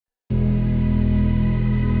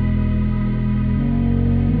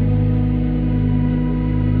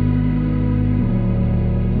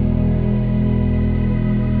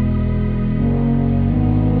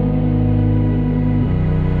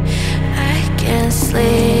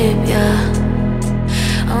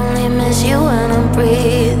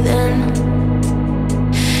breathing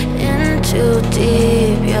in too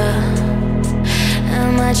deep, yeah.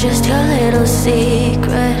 Am I just your little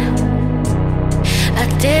secret? I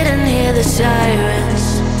didn't hear the sirens,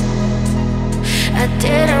 I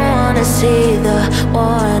didn't wanna see the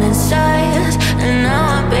warning signs, and now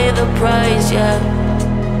I pay the price, yeah.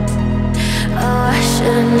 Oh, I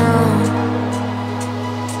should've known.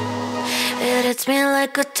 It hits me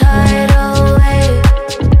like a tidal wave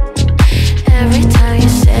every time you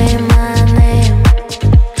say my name.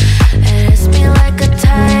 It hits me like a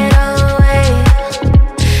tidal wave.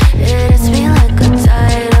 It hits me like a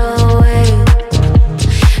tidal wave.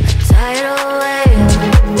 A tidal wave.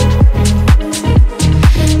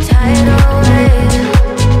 Tidal wave.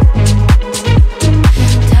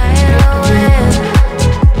 Tidal wave.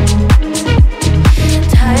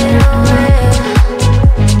 Tidal wave.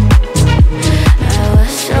 I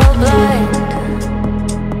was so blind,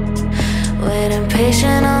 waiting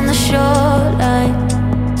patient on the shoreline.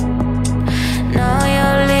 Now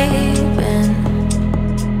you're leaving,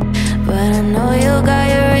 but I know you got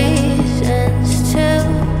your reasons too.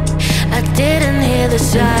 I didn't hear the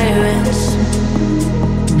sirens,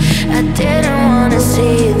 I didn't wanna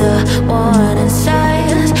see the warning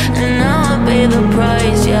signs, and now I pay the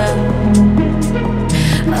price, yeah.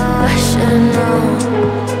 Oh, I should've known.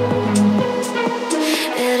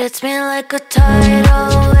 It hits me like a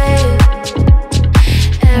tidal